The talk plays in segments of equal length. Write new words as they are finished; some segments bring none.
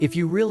If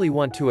you really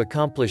want to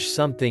accomplish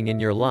something in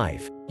your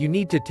life, you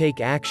need to take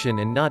action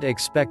and not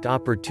expect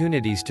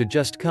opportunities to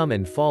just come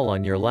and fall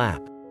on your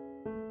lap.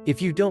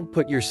 If you don't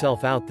put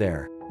yourself out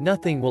there,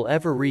 nothing will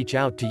ever reach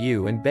out to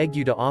you and beg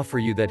you to offer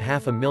you that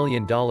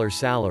 $500,000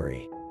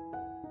 salary.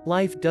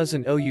 Life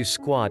doesn't owe you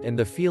squat, and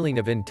the feeling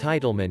of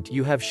entitlement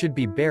you have should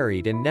be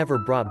buried and never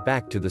brought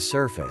back to the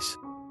surface.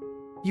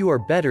 You are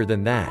better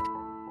than that.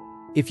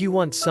 If you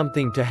want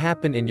something to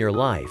happen in your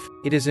life,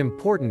 it is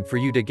important for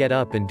you to get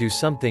up and do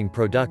something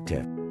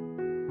productive.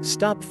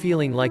 Stop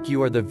feeling like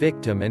you are the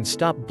victim and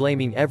stop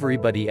blaming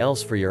everybody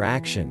else for your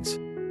actions.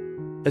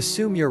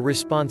 Assume your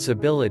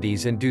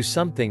responsibilities and do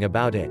something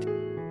about it.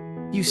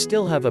 You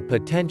still have a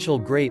potential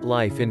great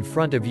life in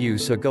front of you,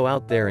 so go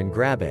out there and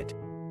grab it.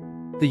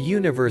 The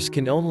universe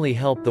can only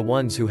help the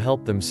ones who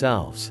help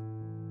themselves.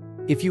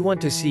 If you want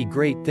to see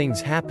great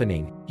things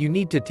happening, you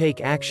need to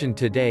take action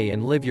today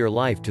and live your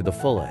life to the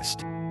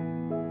fullest.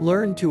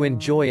 Learn to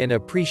enjoy and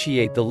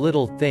appreciate the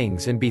little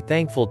things and be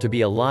thankful to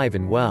be alive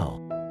and well.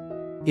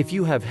 If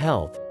you have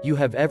health, you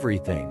have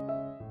everything.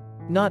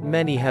 Not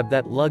many have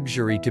that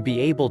luxury to be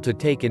able to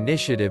take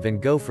initiative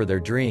and go for their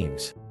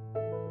dreams.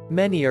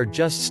 Many are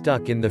just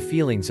stuck in the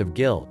feelings of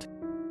guilt.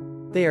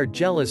 They are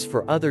jealous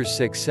for others'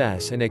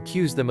 success and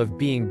accuse them of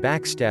being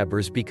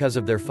backstabbers because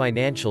of their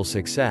financial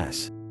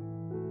success.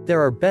 There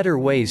are better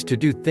ways to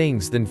do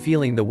things than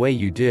feeling the way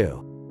you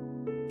do.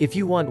 If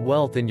you want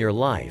wealth in your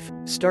life,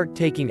 start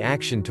taking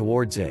action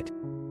towards it.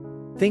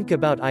 Think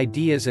about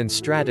ideas and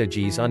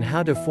strategies on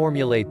how to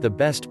formulate the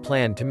best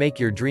plan to make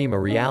your dream a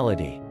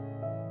reality.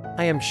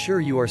 I am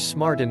sure you are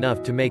smart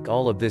enough to make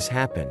all of this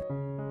happen.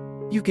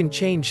 You can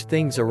change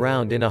things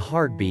around in a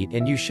heartbeat,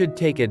 and you should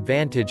take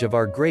advantage of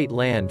our great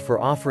land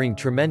for offering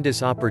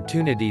tremendous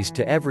opportunities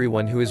to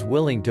everyone who is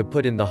willing to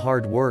put in the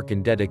hard work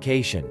and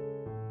dedication.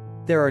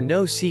 There are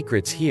no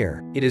secrets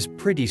here, it is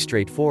pretty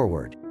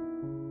straightforward.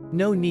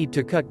 No need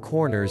to cut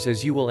corners,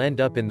 as you will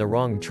end up in the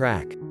wrong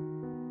track.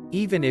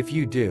 Even if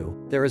you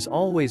do, there is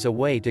always a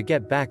way to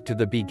get back to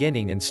the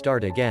beginning and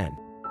start again.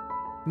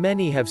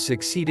 Many have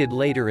succeeded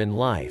later in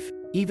life,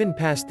 even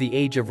past the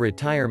age of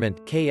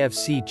retirement,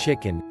 KFC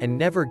chicken, and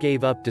never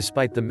gave up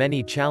despite the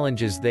many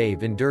challenges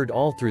they've endured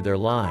all through their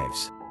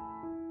lives.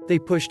 They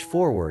pushed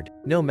forward,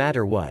 no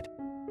matter what.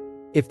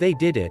 If they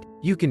did it,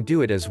 you can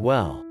do it as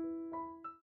well.